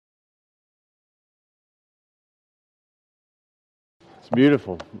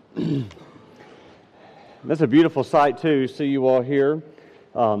Beautiful. That's a beautiful sight too. See you all here.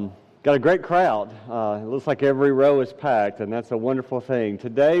 Got a great crowd. It looks like every row is packed, and that's a wonderful thing.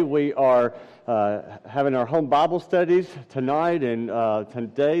 Today we are having our home Bible studies tonight, and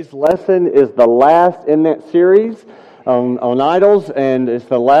today's lesson is the last in that series on idols, and it's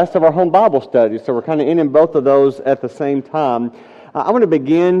the last of our home Bible studies. So we're kind of ending both of those at the same time. I want to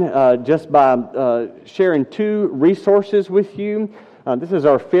begin just by sharing two resources with you. This is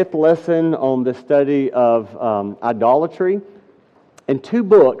our fifth lesson on the study of idolatry. And two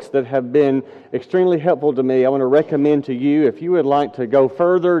books that have been extremely helpful to me, I want to recommend to you. If you would like to go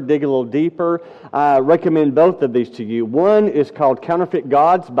further, dig a little deeper, I recommend both of these to you. One is called Counterfeit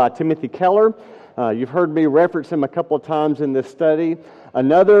Gods by Timothy Keller. You've heard me reference him a couple of times in this study.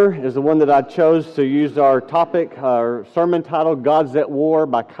 Another is the one that I chose to use our topic, our sermon title, Gods at War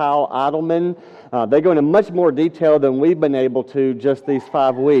by Kyle Idleman. They go into much more detail than we've been able to just these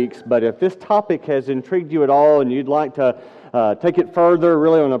 5 weeks. But if this topic has intrigued you at all and you'd like to take it further,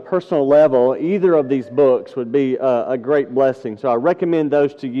 really on a personal level, either of these books would be a great blessing. So I recommend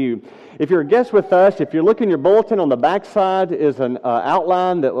those to you. If you're a guest with us, if you look in your bulletin on the back side is an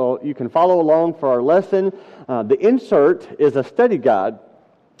outline that you can follow along for our lesson. The insert is a study guide.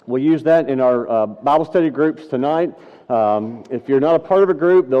 We'll use that in our Bible study groups tonight. If you're not a part of a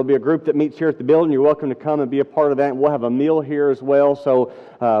group, there'll be a group that meets here at the building. You're welcome to come and be a part of that. And we'll have a meal here as well. So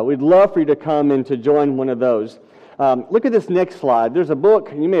we'd love for you to come and to join one of those. Look at this next slide. There's a book,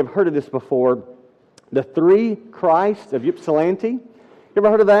 and you may have heard of this before, The Three Christs of Ypsilanti. You ever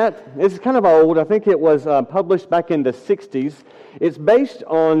heard of that? It's kind of old. I think it was published back in the 60s. It's based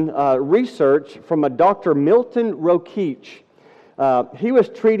on research from a Dr. Milton Rokeach. He was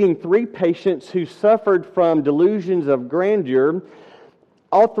treating 3 patients who suffered from delusions of grandeur.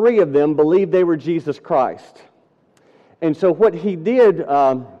 All 3 of them believed they were Jesus Christ. And so what he did,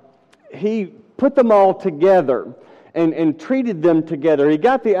 he put them all together and treated them together. He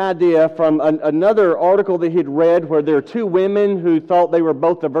got the idea from another article that he'd read where there were 2 women who thought they were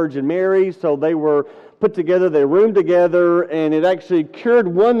both the Virgin Mary, so they were put together, they roomed together, and it actually cured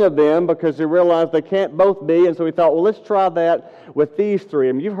one of them because they realized they can't both be, and so he thought, well, let's try that with these 3.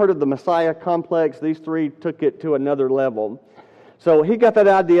 I mean, you've heard of the Messiah complex. These 3 took it to another level. So he got that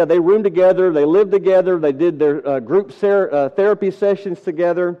idea. They roomed together, they lived together, they did their group therapy sessions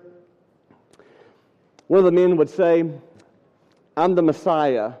together. One of the men would say, I'm the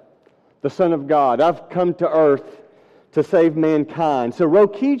Messiah, the Son of God. I've come to earth to save mankind. So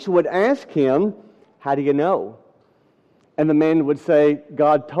Rokeach would ask him, how do you know? And the man would say,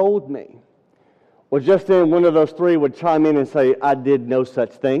 God told me. Well, just then one of those 3 would chime in and say, I did no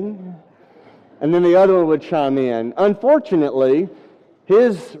such thing. And then the other one would chime in. Unfortunately,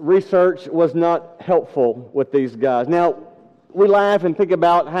 his research was not helpful with these guys. Now, we laugh and think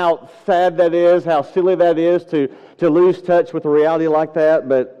about how sad that is, how silly that is to lose touch with a reality like that,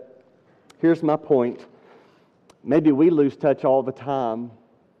 but here's my point. Maybe we lose touch all the time.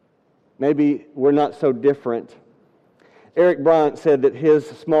 Maybe we're not so different. Eric Bryant said that his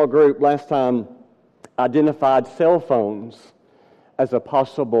small group last time identified cell phones as a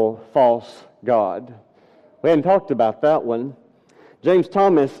possible false god. We hadn't talked about that one. James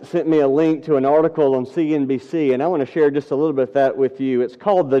Thomas sent me a link to an article on CNBC, and I want to share just a little bit of that with you. It's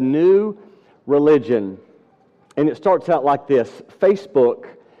called The New Religion, and it starts out like this. Facebook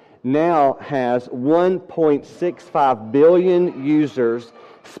now has 1.65 billion users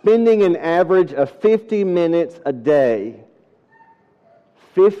spending an average of 50 minutes a day.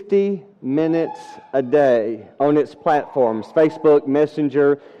 50 minutes a day on its platforms, Facebook,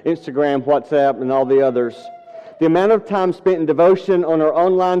 Messenger, Instagram, WhatsApp, and all the others. The amount of time spent in devotion on our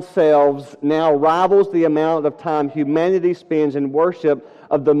online selves now rivals the amount of time humanity spends in worship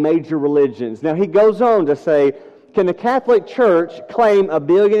of the major religions. Now, he goes on to say, can the Catholic Church claim 1.5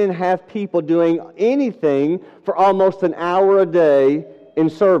 billion people doing anything for almost an hour a day in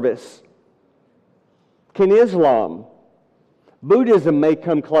service? Can Islam? Buddhism may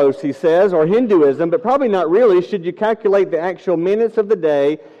come close, he says, or Hinduism, but probably not really should you calculate the actual minutes of the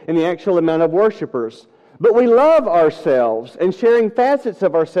day and the actual amount of worshipers. But we love ourselves and sharing facets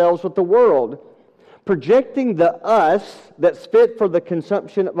of ourselves with the world, projecting the us that's fit for the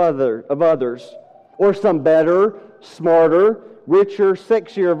consumption of others, or some better, smarter, richer,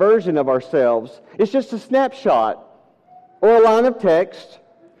 sexier version of ourselves. It's just a snapshot or a line of text.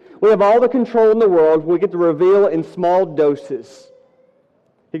 We have all the control in the world. We get to reveal in small doses.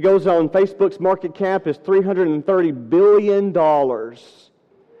 He goes on, Facebook's market cap is $330 billion.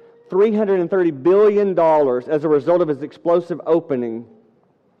 $330 billion as a result of its explosive opening.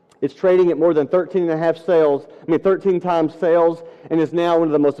 It's trading at more than 13 times sales, and is now one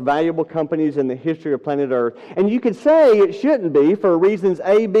of the most valuable companies in the history of planet Earth. And you could say it shouldn't be for reasons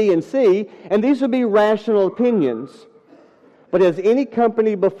A, B, and C, and these would be rational opinions. But has any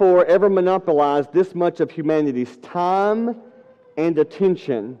company before ever monopolized this much of humanity's time and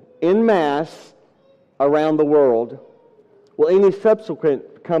attention en masse around the world? Will any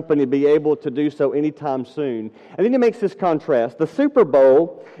subsequent company be able to do so anytime soon? And then he makes this contrast. The Super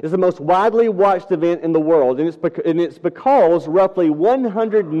Bowl is the most widely watched event in the world, and it's because roughly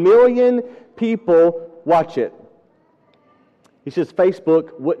 100 million people watch it. He says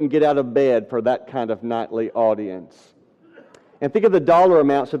Facebook wouldn't get out of bed for that kind of nightly audience. And think of the dollar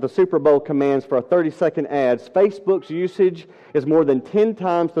amounts that the Super Bowl commands for a 30-second ads. Facebook's usage is more than 10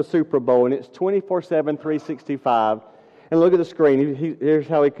 times the Super Bowl, and it's 24/7, 365. And look at the screen. Here's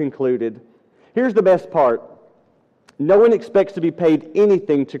how he concluded. Here's the best part. No one expects to be paid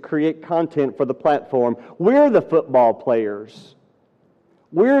anything to create content for the platform. We're the football players.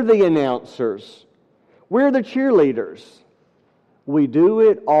 We're the announcers. We're the cheerleaders. We do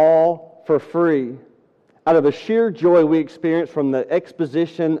it all for free, out of the sheer joy we experience from the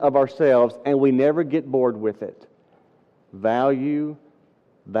exposition of ourselves, and we never get bored with it. Value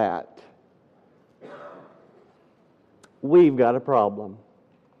that. We've got a problem.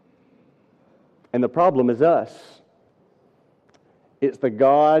 And the problem is us. It's the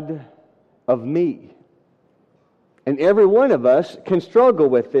God of me. And every one of us can struggle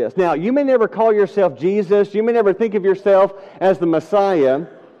with this. Now, you may never call yourself Jesus. You may never think of yourself as the Messiah.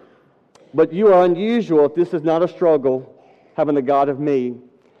 But you are unusual if this is not a struggle, having the God of me.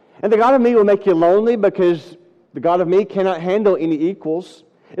 And the God of me will make you lonely because the God of me cannot handle any equals.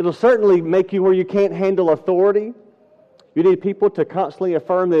 It'll certainly make you where you can't handle authority. You need people to constantly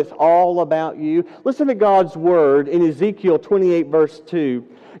affirm that it's all about you. Listen to God's word in Ezekiel 28, verse 2.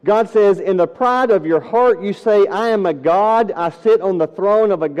 God says, "In the pride of your heart you say, I am a God. I sit on the throne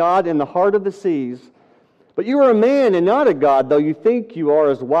of a God in the heart of the seas. But you are a man and not a God, though you think you are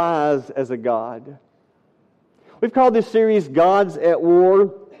as wise as a God." We've called this series Gods at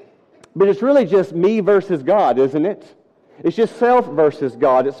War, but it's really just me versus God, isn't it? It's just self versus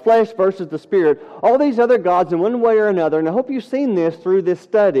God. It's flesh versus the Spirit. All these other gods in one way or another, and I hope you've seen this through this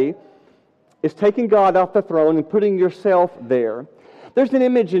study, is taking God off the throne and putting yourself there. There's an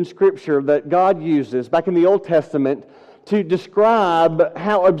image in Scripture that God uses back in the Old Testament to describe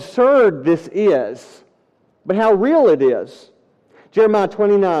how absurd this is, but how real it is. Jeremiah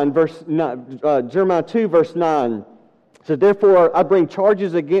 2, verse 9. So therefore, I bring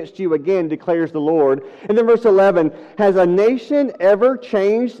charges against you again, declares the Lord. And then verse 11, has a nation ever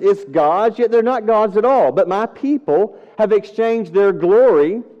changed its gods? Yet they're not gods at all. But my people have exchanged their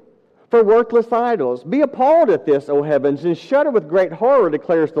glory for worthless idols. Be appalled at this, O heavens, and shudder with great horror,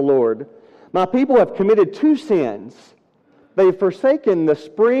 declares the Lord. My people have committed two sins. They've forsaken the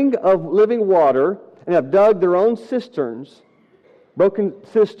spring of living water and have dug their own cisterns, broken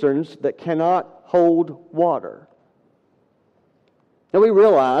cisterns that cannot hold water. Now we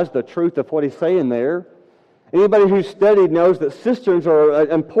realize the truth of what he's saying there. Anybody who's studied knows that cisterns are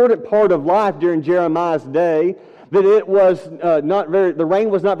an important part of life during Jeremiah's day. That it was the rain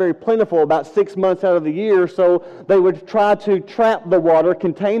was not very plentiful about 6 months out of the year, so they would try to trap the water,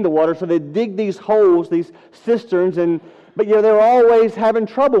 contain the water, so they'd dig these holes, these cisterns, but they were always having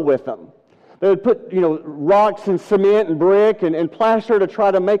trouble with them. They would put rocks and cement and brick and plaster to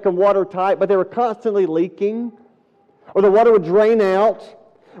try to make them watertight, but they were constantly leaking. Or the water would drain out,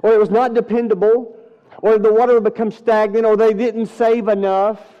 or it was not dependable, or the water would become stagnant, or they didn't save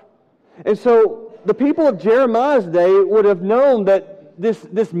enough. And so the people of Jeremiah's day would have known that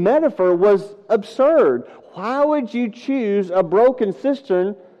this metaphor was absurd. Why would you choose a broken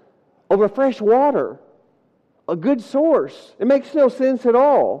cistern over fresh water? A good source. It makes no sense at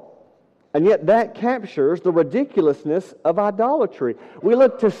all. And yet that captures the ridiculousness of idolatry. We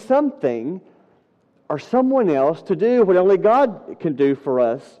look to something or someone else to do what only God can do for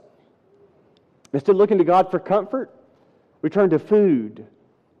us. Instead of looking to God for comfort, we turn to food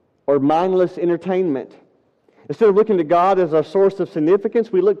or mindless entertainment. Instead of looking to God as our source of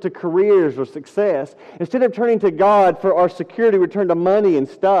significance, we look to careers or success. Instead of turning to God for our security, we turn to money and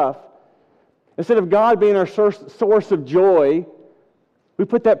stuff. Instead of God being our source of joy, we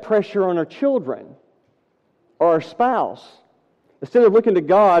put that pressure on our children or our spouse. Instead of looking to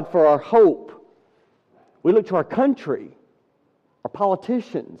God for our hope, we look to our country, our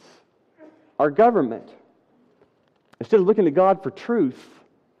politicians, our government. Instead of looking to God for truth,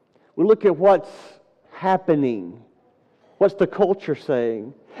 we look at what's happening What's the culture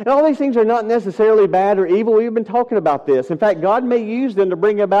saying? And all these things are not necessarily bad or evil. We've been talking about this. In fact, God may use them to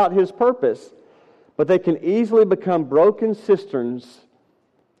bring about His purpose. But they can easily become broken cisterns,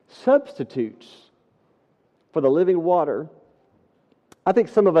 substitutes for the living water. I think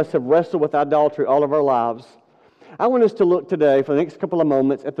some of us have wrestled with idolatry all of our lives. I want us to look today for the next couple of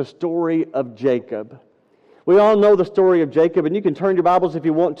moments at the story of Jacob. We all know the story of Jacob, and you can turn your Bibles if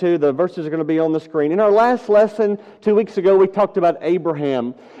you want to. The verses are going to be on the screen. In our last lesson 2 weeks ago, we talked about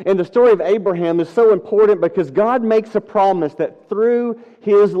Abraham. And the story of Abraham is so important because God makes a promise that through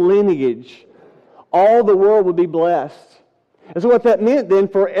his lineage, all the world would be blessed. And so what that meant then,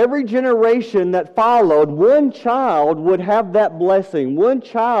 for every generation that followed, one child would have that blessing. One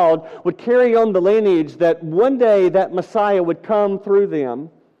child would carry on the lineage that one day that Messiah would come through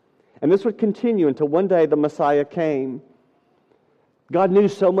them. And this would continue until one day the Messiah came. God knew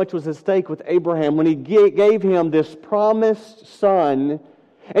so much was at stake with Abraham when He gave him this promised son.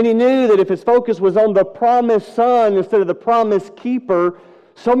 And He knew that if his focus was on the promised son instead of the promised keeper,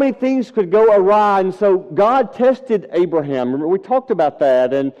 so many things could go awry. And so God tested Abraham. Remember, we talked about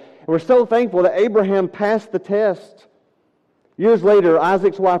that. And we're so thankful that Abraham passed the test. Years later,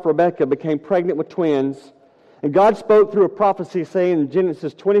 Isaac's wife Rebekah became pregnant with twins. And God spoke through a prophecy saying in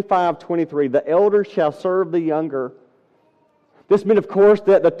Genesis 25:23, the elder shall serve the younger. This meant, of course,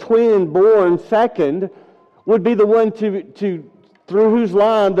 that the twin born second would be the one to through whose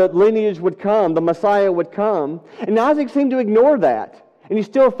line the lineage would come, the Messiah would come. And Isaac seemed to ignore that. And he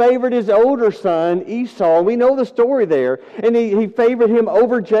still favored his older son, Esau. We know the story there. And he favored him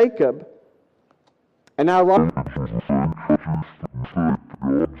over Jacob. And now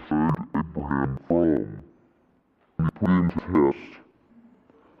put into test.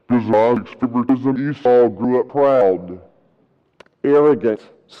 Because of Isaac's favoritism, Esau grew up proud, arrogant,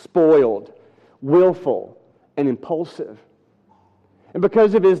 spoiled, willful, and impulsive. And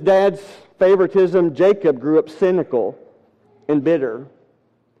because of his dad's favoritism, Jacob grew up cynical and bitter.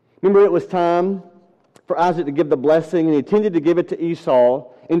 Remember, it was time for Isaac to give the blessing, and he intended to give it to Esau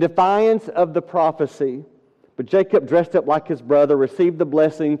in defiance of the prophecy. But Jacob, dressed up like his brother, received the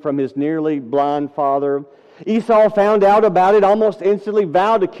blessing from his nearly blind father. Esau found out about it almost instantly,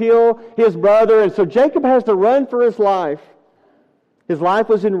 vowed to kill his brother, and so Jacob has to run for his life. His life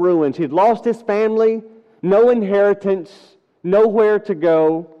was in ruins. He'd lost his family, no inheritance, nowhere to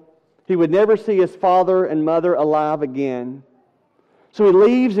go. He would never see his father and mother alive again. So he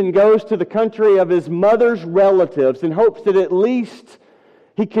leaves and goes to the country of his mother's relatives in hopes that at least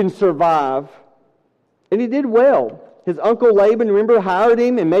he can survive. And he did well. His uncle Laban, remember, hired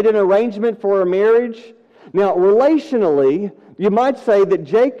him and made an arrangement for a marriage. Now, relationally, you might say that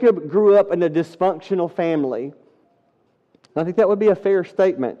Jacob grew up in a dysfunctional family. I think that would be a fair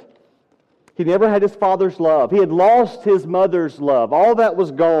statement. He never had his father's love. He had lost his mother's love. All that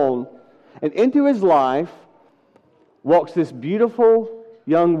was gone. And into his life walks this beautiful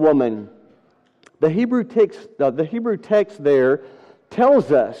young woman. The Hebrew text there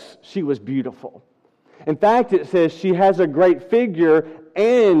tells us she was beautiful. In fact, it says she has a great figure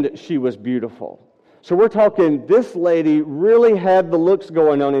and she was beautiful. So we're talking, this lady really had the looks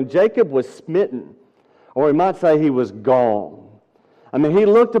going on, and Jacob was smitten. Or we might say he was gone. I mean, he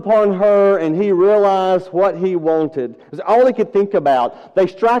looked upon her and he realized what he wanted. It was all he could think about. They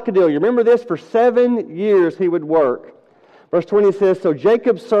strike a deal. You remember this? For 7 years he would work. Verse 20 says, so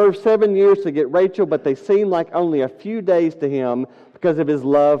Jacob served 7 years to get Rachel, but they seemed like only a few days to him because of his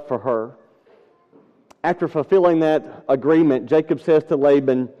love for her. After fulfilling that agreement, Jacob says to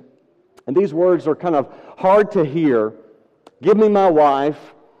Laban, and these words are kind of hard to hear, give me my wife,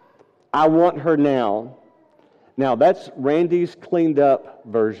 I want her now. Now that's Randy's cleaned up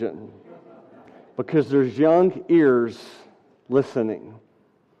version, because there's young ears listening.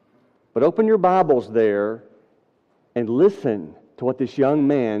 But open your Bibles there and listen to what this young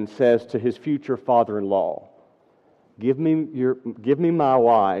man says to his future father-in-law. Give me my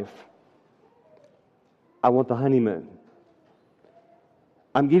wife. I want the honeymoon.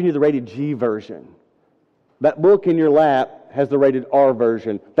 I'm giving you the rated G version. That book in your lap has the rated R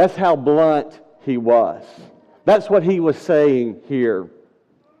version. That's how blunt he was. That's what he was saying here.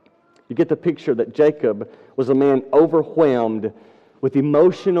 You get the picture that Jacob was a man overwhelmed with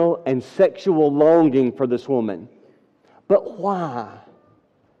emotional and sexual longing for this woman. But why?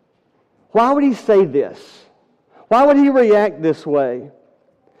 Why would he say this? Why would he react this way?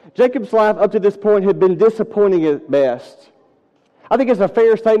 Jacob's life up to this point had been disappointing at best. I think it's a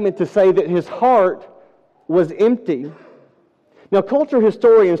fair statement to say that his heart was empty. Now, culture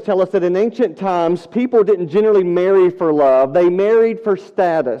historians tell us that in ancient times, people didn't generally marry for love. They married for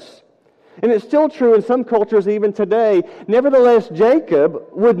status. And it's still true in some cultures even today. Nevertheless, Jacob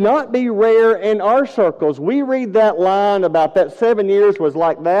would not be rare in our circles. We read that line about that 7 years was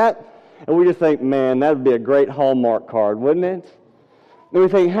like that, and we just think, man, that would be a great Hallmark card, wouldn't it? And we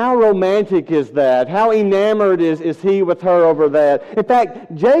think, how romantic is that? How enamored is he with her over that? In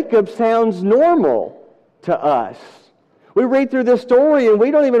fact, Jacob sounds normal to us. We read through this story and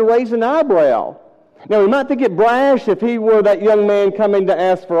we don't even raise an eyebrow. Now, we might think it brash if he were that young man coming to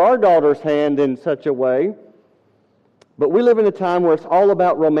ask for our daughter's hand in such a way. But we live in a time where it's all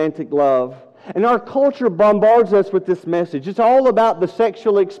about romantic love. And our culture bombards us with this message. It's all about the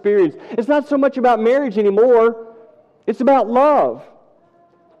sexual experience. It's not so much about marriage anymore. It's about love.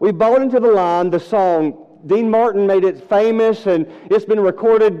 We bought into the line, the song. Dean Martin made it famous, and it's been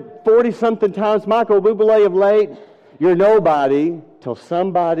recorded 40-something times. Michael Bublé of late, you're nobody till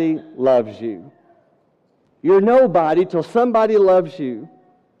somebody loves you. You're nobody till somebody loves you.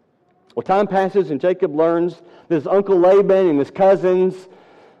 Well, time passes and Jacob learns that his uncle Laban and his cousins,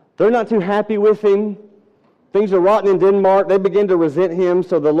 they're not too happy with him. Things are rotten in Denmark. They begin to resent him.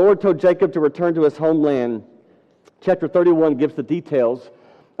 So the Lord told Jacob to return to his homeland. Chapter 31 gives the details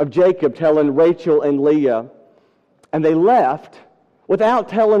of Jacob telling Rachel and Leah. And they left without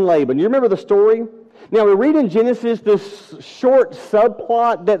telling Laban. You remember the story? Now, we read in Genesis this short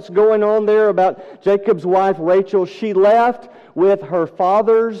subplot that's going on there about Jacob's wife, Rachel. She left with her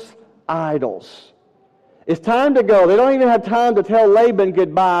father's idols. It's time to go. They don't even have time to tell Laban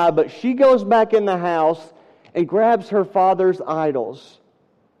goodbye, but she goes back in the house and grabs her father's idols.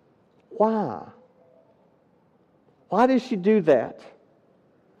 Why? Why did she do that?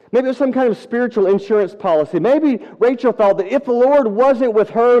 Maybe it was some kind of spiritual insurance policy. Maybe Rachel thought that if the Lord wasn't with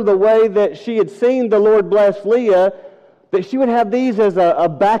her the way that she had seen the Lord bless Leah, that she would have these as a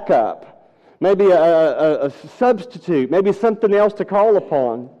backup, maybe a substitute, maybe something else to call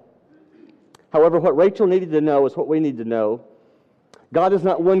upon. However, what Rachel needed to know is what we need to know. God is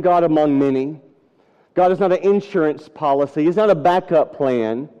not one God among many. God is not an insurance policy. He's not a backup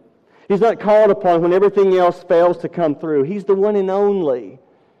plan. He's not called upon when everything else fails to come through. He's the one and only.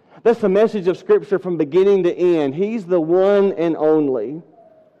 That's the message of Scripture from beginning to end. He's the one and only.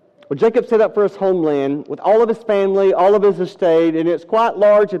 Well, Jacob set up for his homeland with all of his family, all of his estate, and it's quite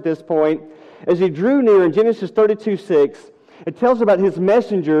large at this point. As he drew near in Genesis 32:6, it tells about his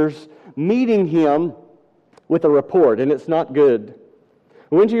messengers meeting him with a report, and it's not good.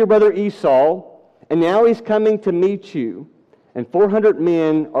 We went to your brother Esau, and now he's coming to meet you, and 400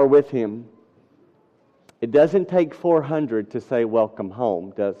 men are with him. It doesn't take 400 to say welcome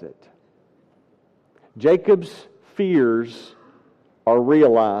home, does it? Jacob's fears are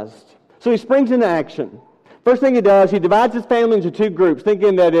realized. So he springs into action. First thing he does, he divides his family into two groups,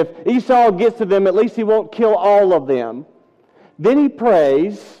 thinking that if Esau gets to them, at least he won't kill all of them. Then he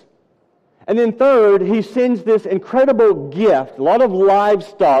prays. And then third, he sends this incredible gift, a lot of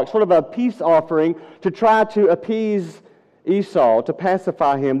livestock, sort of a peace offering to try to appease Esau, to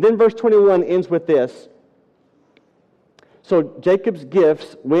pacify him. Then verse 21 ends with this. So Jacob's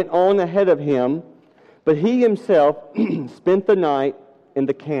gifts went on ahead of him, but he himself spent the night in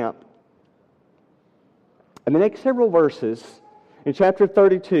the camp. And the next several verses in chapter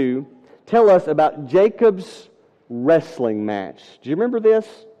 32 tell us about Jacob's wrestling match. Do you remember this?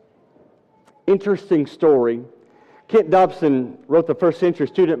 Interesting story. Kent Dobson wrote the first century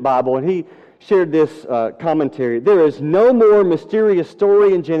student Bible, and he shared this commentary. There is no more mysterious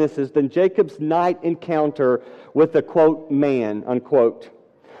story in Genesis than Jacob's night encounter with the, quote, man, unquote.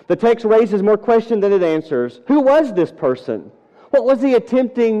 The text raises more questions than it answers. Who was this person? What was he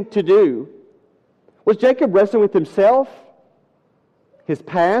attempting to do? Was Jacob wrestling with himself, his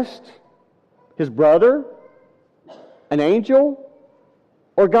past, his brother, an angel,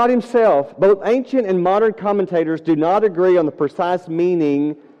 or God himself? Both ancient and modern commentators do not agree on the precise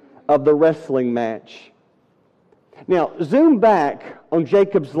meaning of the wrestling match. Now, zoom back on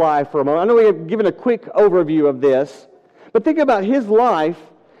Jacob's life for a moment. I know we have given a quick overview of this, but think about his life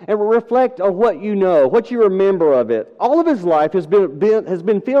and reflect on what you know, what you remember of it. All of his life has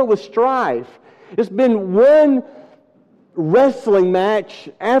been filled with strife. It's been one wrestling match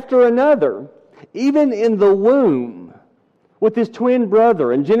after another, even in the womb with his twin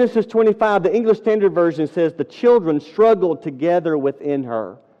brother. In Genesis 25, the English Standard Version says the children struggled together within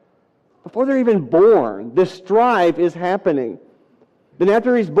her. Before they're even born, this strife is happening. Then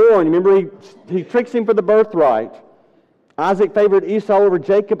after he's born, remember he tricks him for the birthright. Isaac favored Esau over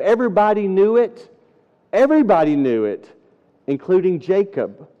Jacob. Everybody knew it. Everybody knew it, including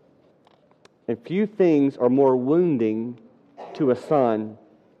Jacob. And few things are more wounding to a son.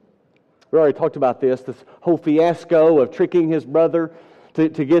 We already talked about this whole fiasco of tricking his brother. to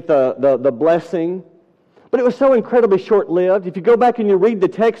get the blessing. But it was so incredibly short-lived. If you go back and you read the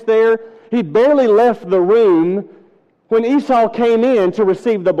text there, he barely left the room when Esau came in to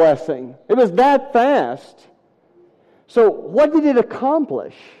receive the blessing. It was that fast. So what did it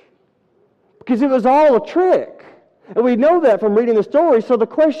accomplish? Because it was all a trick. And we know that from reading the story. So the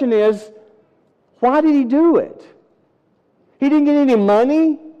question is, why did he do it? He didn't get any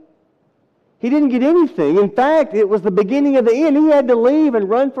money. He didn't get anything. In fact, it was the beginning of the end. He had to leave and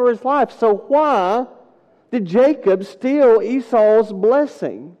run for his life. So why did Jacob steal Esau's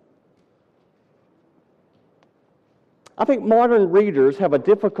blessing? I think modern readers have a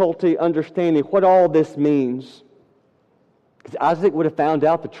difficulty understanding what all this means. Because Isaac would have found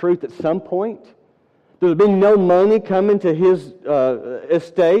out the truth at some point. There would have been no money coming to his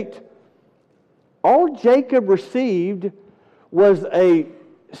estate. All Jacob received was a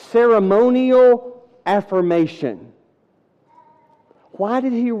ceremonial affirmation. Why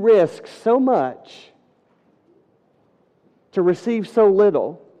did he risk so much to receive so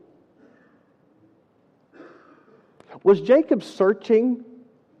little? Was Jacob searching,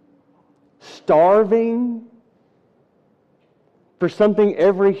 starving for something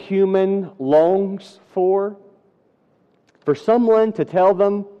every human longs for? For someone to tell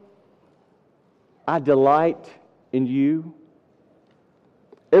them, I delight in you?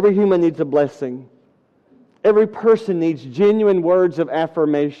 Every human needs a blessing. Every person needs genuine words of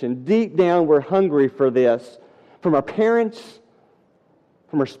affirmation. Deep down, we're hungry for this. From our parents,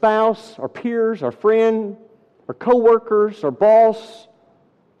 from our spouse, our peers, our friend, our co-workers, our boss.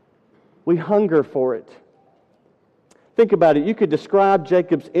 We hunger for it. Think about it. You could describe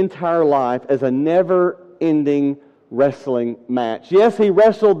Jacob's entire life as a never-ending wrestling match. Yes, he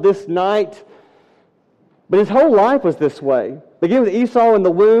wrestled this night, but his whole life was this way. Beginning with Esau in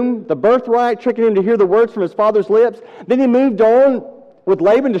the womb, the birthright, tricking him to hear the words from his father's lips. Then he moved on with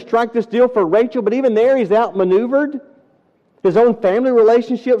Laban to strike this deal for Rachel, but even there he's outmaneuvered. His own family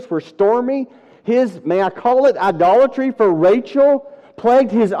relationships were stormy. His, may I call it, idolatry for Rachel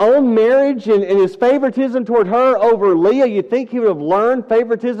plagued his own marriage and his favoritism toward her over Leah. You'd think he would have learned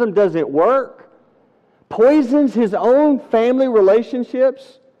favoritism doesn't work. Poisons his own family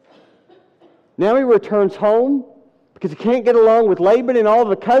relationships. Now he returns home because he can't get along with Laban and all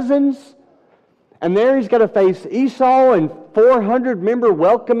the cousins. And there he's got to face Esau and 400-member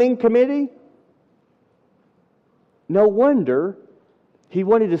welcoming committee. No wonder he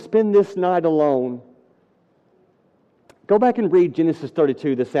wanted to spend this night alone. Go back and read Genesis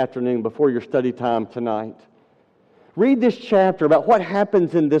 32 this afternoon before your study time tonight. Read this chapter about what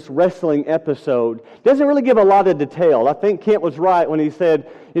happens in this wrestling episode. It doesn't really give a lot of detail. I think Kent was right when he said,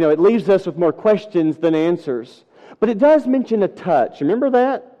 it leaves us with more questions than answers. But it does mention a touch. Remember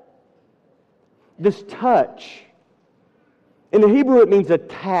that? This touch. In the Hebrew, it means a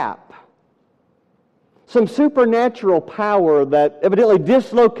tap. Some supernatural power that evidently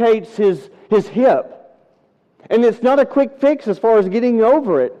dislocates his hip. And it's not a quick fix as far as getting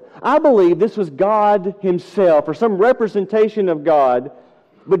over it. I believe this was God himself, or some representation of God.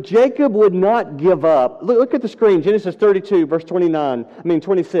 But Jacob would not give up. Look at the screen, Genesis 32, verse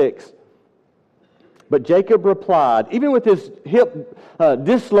 26. But Jacob replied, even with his hip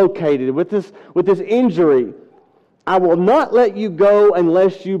dislocated, with this injury, I will not let you go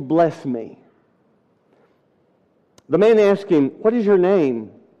unless you bless me. The man asked him, what is your name?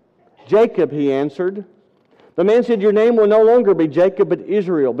 Jacob, he answered. The man said, your name will no longer be Jacob, but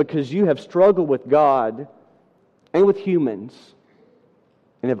Israel, because you have struggled with God and with humans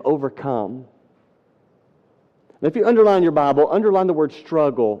and have overcome. Now, if you underline your Bible, underline the word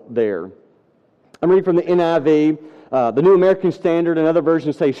struggle there. I'm reading from the NIV, the New American Standard, and other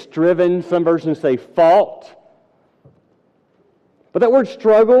versions say striven, some versions say fought. But that word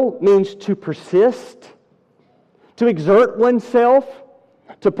struggle means to persist, to exert oneself,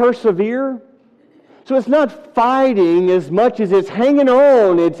 to persevere. So it's not fighting as much as it's hanging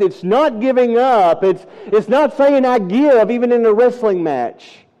on. It's not giving up. It's not saying I give even in a wrestling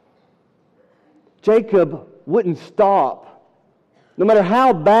match. Jacob wouldn't stop. No matter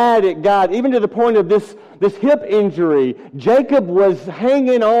how bad it got, even to the point of this hip injury, Jacob was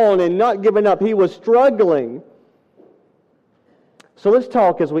hanging on and not giving up. He was struggling. So let's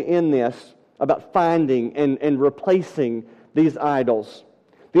talk as we end this about finding and replacing these idols.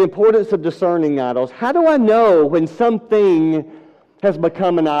 The importance of discerning idols. How do I know when something has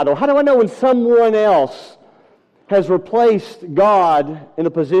become an idol? How do I know when someone else has replaced God in a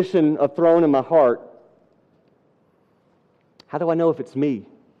position of throne in my heart? How do I know if it's me?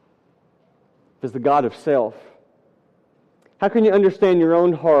 If it's the God of self? How can you understand your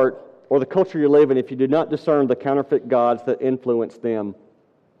own heart or the culture you live in if you do not discern the counterfeit gods that influence them.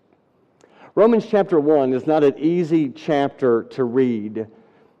 Romans chapter 1 is not an easy chapter to read,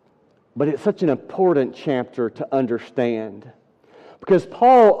 but it's such an important chapter to understand. Because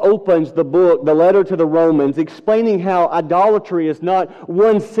Paul opens the book, the letter to the Romans, explaining how idolatry is not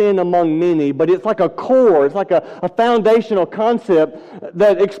one sin among many, but it's like a core, it's like a foundational concept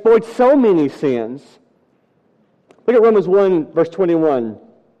that exploits so many sins. Look at Romans 1, verse 21.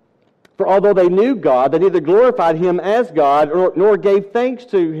 For although they knew God, they neither glorified Him as God nor gave thanks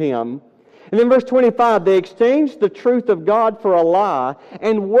to Him. And then verse 25, they exchanged the truth of God for a lie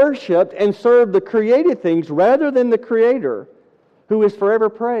and worshipped and served the created things rather than the Creator, who is forever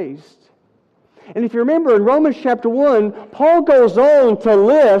praised. And if you remember in Romans chapter 1, Paul goes on to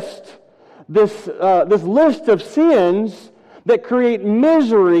list this list of sins that create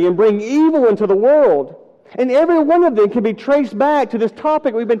misery and bring evil into the world. And every one of them can be traced back to this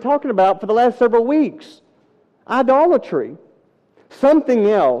topic we've been talking about for the last several weeks. Idolatry. Something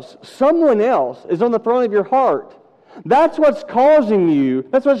else, someone else is on the throne of your heart. That's what's causing you,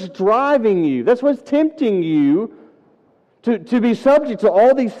 that's what's driving you, that's what's tempting you to be subject to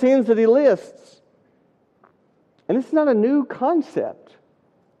all these sins that he lists. And it's not a new concept.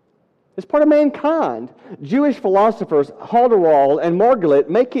 It's part of mankind. Jewish philosophers Haldewald and Margalit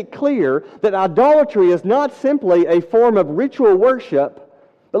make it clear that idolatry is not simply a form of ritual worship,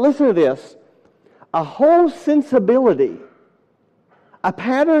 but listen to this, a whole sensibility, a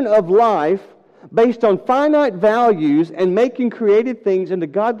pattern of life based on finite values and making created things into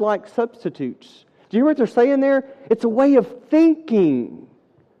godlike substitutes. Do you hear what they're saying there? It's a way of thinking.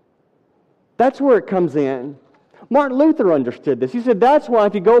 That's where it comes in. Martin Luther understood this. He said that's why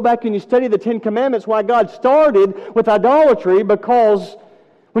if you go back and you study the Ten Commandments, why God started with idolatry, because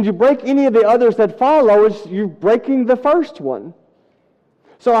when you break any of the others that follow, you're breaking the first one.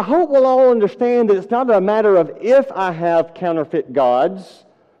 So I hope we'll all understand that it's not a matter of if I have counterfeit gods,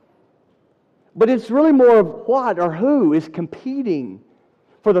 but it's really more of what or who is competing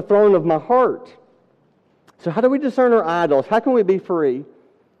for the throne of my heart. So how do we discern our idols? How can we be free?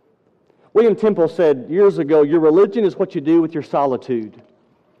 William Temple said years ago, your religion is what you do with your solitude.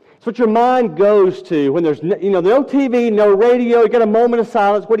 It's what your mind goes to when there's no TV, no radio, you got a moment of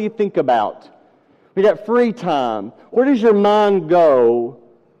silence. What do you think about? You got free time. Where does your mind go?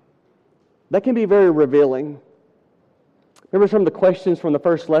 That can be very revealing. Remember some of the questions from the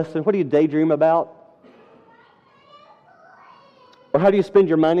first lesson? What do you daydream about? Or how do you spend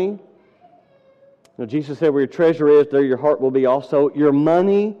your money? Jesus said, where your treasure is, there your heart will be also. Your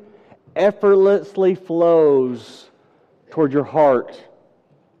money effortlessly flows toward your heart,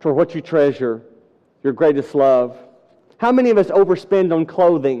 toward what you treasure, your greatest love. How many of us overspend on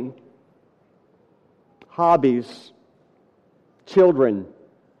clothing, hobbies, children,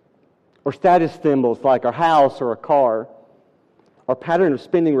 or status symbols like our house or a car? Our pattern of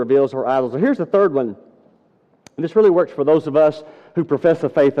spending reveals our idols. So here's the third one. And this really works for those of us who profess the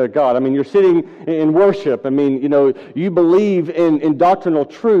faith of God. I mean, you're sitting in worship. I mean, you believe in doctrinal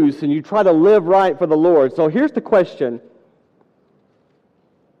truths and you try to live right for the Lord. So here's the question.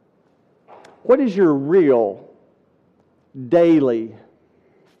 What is your real, daily,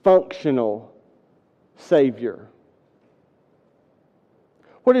 functional Savior?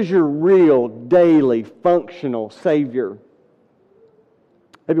 What is your real, daily, functional Savior?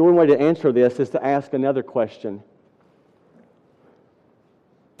 Maybe one way to answer this is to ask another question.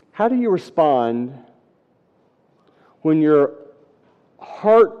 How do you respond when your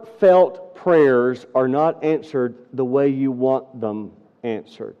heartfelt prayers are not answered the way you want them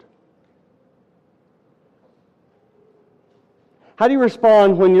answered? How do you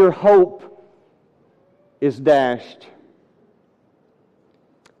respond when your hope is dashed?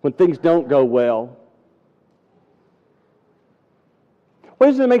 When things don't go well? What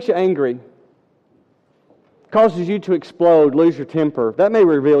is it that makes you angry? Causes you to explode, lose your temper? That may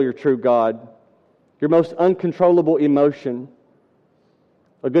reveal your true God, your most uncontrollable emotion.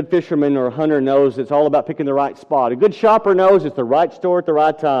 A good fisherman or a hunter knows it's all about picking the right spot. A good shopper knows it's the right store at the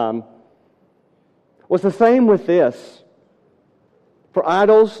right time. Well, it's the same with this. For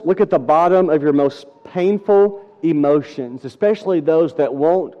idols, look at the bottom of your most painful emotions, especially those that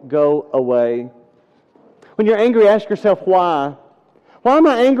won't go away. When you're angry, ask yourself why. Why am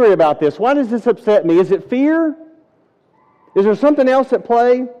I angry about this? Why does this upset me? Is it fear? Is there something else at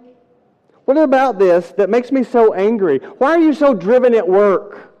play? What about this that makes me so angry? Why are you so driven at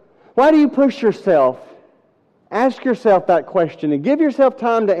work? Why do you push yourself? Ask yourself that question and give yourself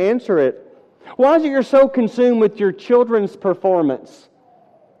time to answer it. Why is it you're so consumed with your children's performance,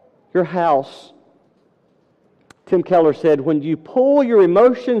 your house, Tim Keller said, when you pull your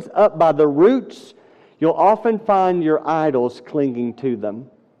emotions up by the roots, you'll often find your idols clinging to them.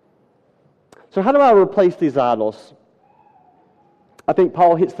 So how do I replace these idols? I think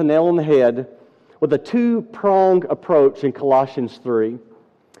Paul hits the nail on the head with a two-pronged approach in Colossians 3.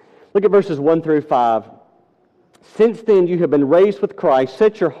 Look at verses 1 through 5. Since then you have been raised with Christ.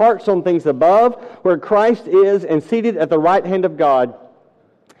 Set your hearts on things above, where Christ is, and seated at the right hand of God.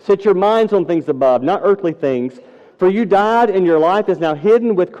 Set your minds on things above, not earthly things. For you died, and your life is now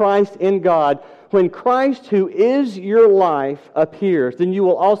hidden with Christ in God. When Christ, who is your life, appears, then you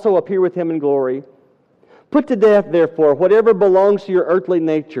will also appear with Him in glory. Put to death, therefore, whatever belongs to your earthly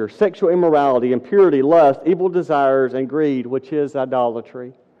nature, sexual immorality, impurity, lust, evil desires, and greed, which is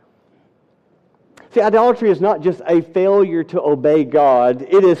idolatry. See, idolatry is not just a failure to obey God.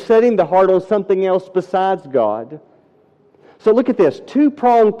 It is setting the heart on something else besides God. So look at this.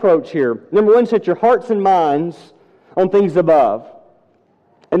 Two-pronged approach here. Number one, set your hearts and minds on things above.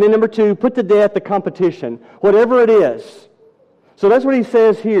 And then number two, put to death the competition, whatever it is. So that's what he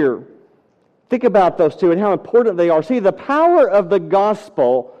says here. Think about those two and how important they are. See, the power of the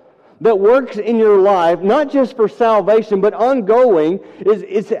gospel that works in your life, not just for salvation, but ongoing,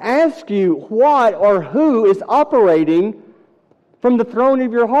 is to ask you what or who is operating from the throne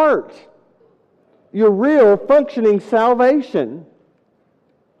of your heart. Your real functioning salvation.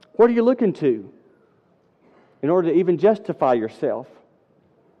 What are you looking to in order to even justify yourself?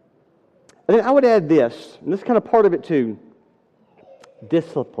 And then I would add this, and this is kind of part of it too,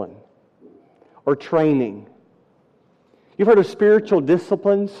 discipline or training. You've heard of spiritual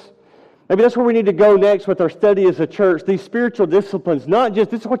disciplines. Maybe that's where we need to go next with our study as a church. These spiritual disciplines, not just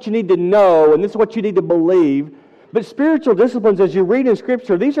this is what you need to know and this is what you need to believe, but spiritual disciplines, as you read in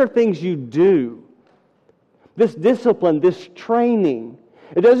Scripture, these are things you do. This discipline, this training,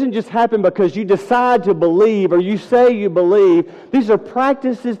 it doesn't just happen because you decide to believe or you say you believe. These are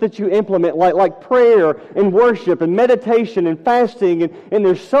practices that you implement like prayer and worship and meditation and fasting. And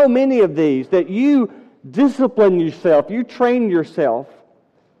there's so many of these that you discipline yourself, you train yourself.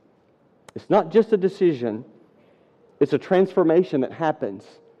 It's not just a decision. It's a transformation that happens.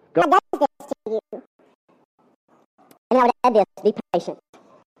 God does this to you. And I would add this, be patient.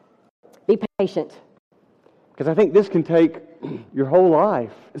 Be patient. Because I think this can take your whole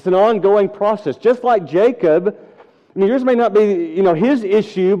life. It's an ongoing process. Just like Jacob, I mean, yours may not be, his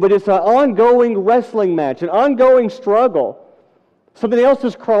issue, but it's an ongoing wrestling match, an ongoing struggle. Something else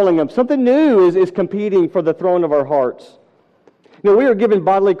is crawling up. Something new is competing for the throne of our hearts. We are given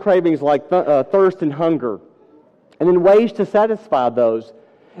bodily cravings like thirst and hunger, and then ways to satisfy those.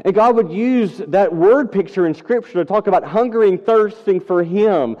 And God would use that word picture in Scripture to talk about hungering, thirsting for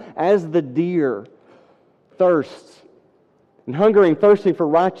Him as the deer thirsts. And hungering, thirsting for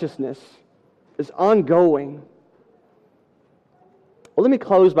righteousness is ongoing. Well, let me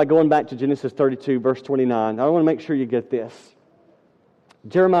close by going back to Genesis 32, verse 29. I want to make sure you get this.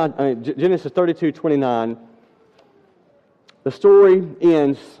 Genesis 32, 29. The story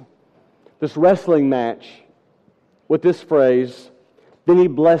ends, this wrestling match, with this phrase, then he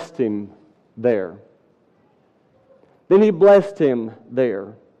blessed him there. Then he blessed him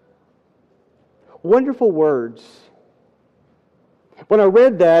there. Wonderful words. When I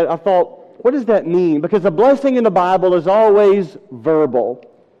read that, I thought, what does that mean? Because a blessing in the Bible is always verbal.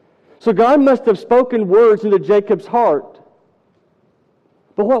 So God must have spoken words into Jacob's heart.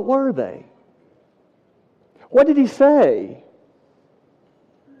 But what were they? What did he say?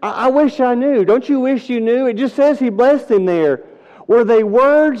 I wish I knew. Don't you wish you knew? It just says he blessed him there. Were they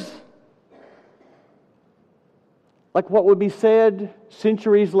words like what would be said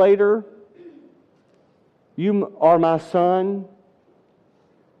centuries later? You are my son,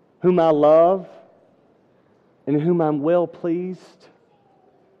 whom I love, and in whom I'm well pleased.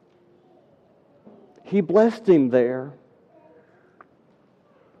 He blessed him there.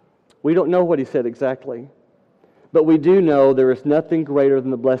 We don't know what he said exactly, but we do know there is nothing greater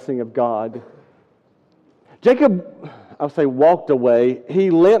than the blessing of God. Jacob, I'll say, walked away. He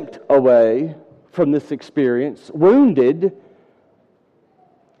limped away from this experience, wounded,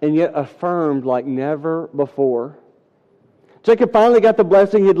 and yet affirmed like never before. Jacob finally got the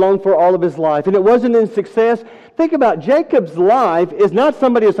blessing he'd longed for all of his life. And it wasn't in success. Think about Jacob's life is not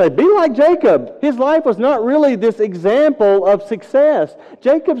somebody who say, be like Jacob. His life was not really this example of success.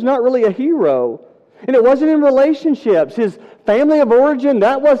 Jacob's not really a hero. And it wasn't in relationships. His family of origin,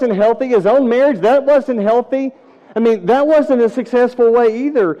 that wasn't healthy. His own marriage, that wasn't healthy. I mean, that wasn't a successful way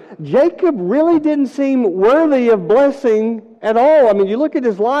either. Jacob really didn't seem worthy of blessing at all. I mean, you look at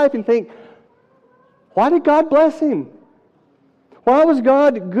his life and think, why did God bless him? Why was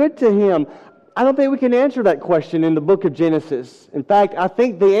God good to him? I don't think we can answer that question in the book of Genesis. In fact, I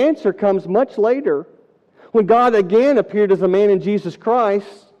think the answer comes much later when God again appeared as a man in Jesus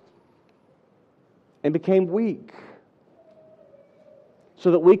Christ and became weak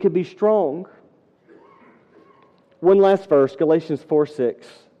so that we could be strong. One last verse, Galatians 4:6.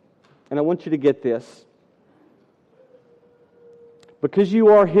 And I want you to get this. Because you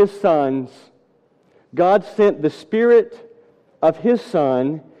are His sons, God sent the Spirit of His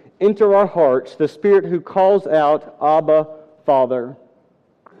Son into our hearts, the Spirit who calls out, Abba, Father.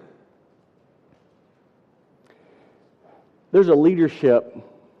 There's a leadership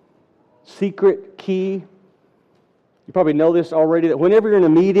secret key. You probably know this already, that whenever you're in a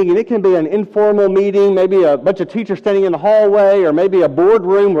meeting, and it can be an informal meeting, maybe a bunch of teachers standing in the hallway, or maybe a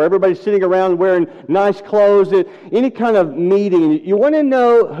boardroom where everybody's sitting around wearing nice clothes, any kind of meeting, you want to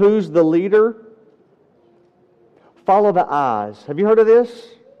know who's the leader? Follow the eyes. Have you heard of this?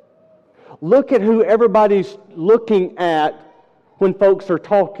 Look at who everybody's looking at when folks are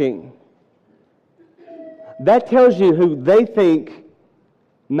talking. That tells you who they think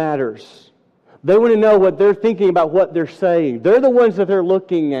matters. They want to know what they're thinking about what they're saying. They're the ones that they're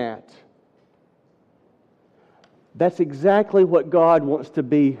looking at. That's exactly what God wants to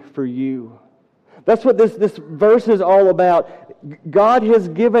be for you. That's what this verse is all about. God has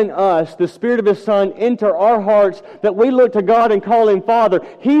given us the Spirit of His Son into our hearts that we look to God and call Him Father.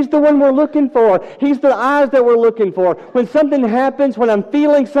 He's the one we're looking for. He's the eyes that we're looking for. When something happens, when I'm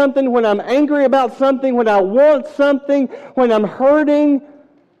feeling something, when I'm angry about something, when I want something, when I'm hurting,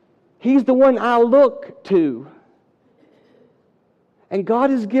 He's the one I look to. And God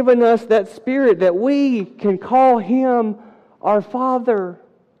has given us that Spirit that we can call Him our Father.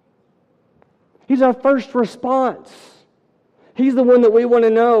 He's our first response. He's the one that we want to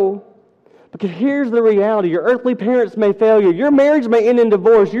know. Because here's the reality. Your earthly parents may fail you. Your marriage may end in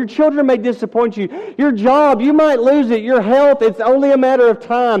divorce. Your children may disappoint you. Your job, you might lose it. Your health, it's only a matter of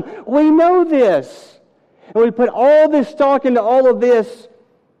time. We know this. And we put all this stock into all of this.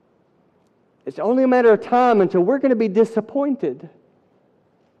 It's only a matter of time until we're going to be disappointed.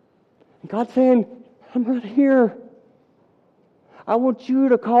 And God's saying, I'm right here. I want you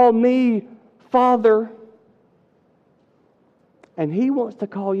to call me Father. And He wants to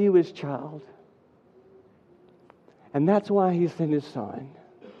call you His child. And that's why He sent His Son.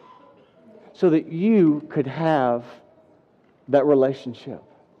 So that you could have that relationship.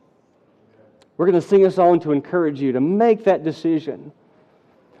 We're going to sing a song to encourage you to make that decision.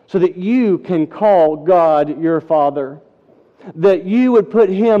 So that you can call God your Father. That you would put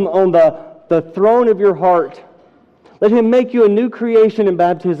Him on the throne of your heart. Let Him make you a new creation in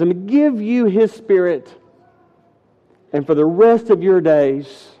baptism. Give you His Spirit. And for the rest of your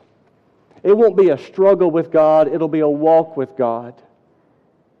days, it won't be a struggle with God. It'll be a walk with God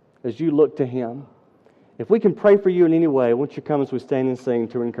as you look to Him. If we can pray for you in any way, won't you come as we stand and sing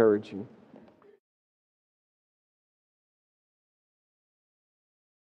to encourage you?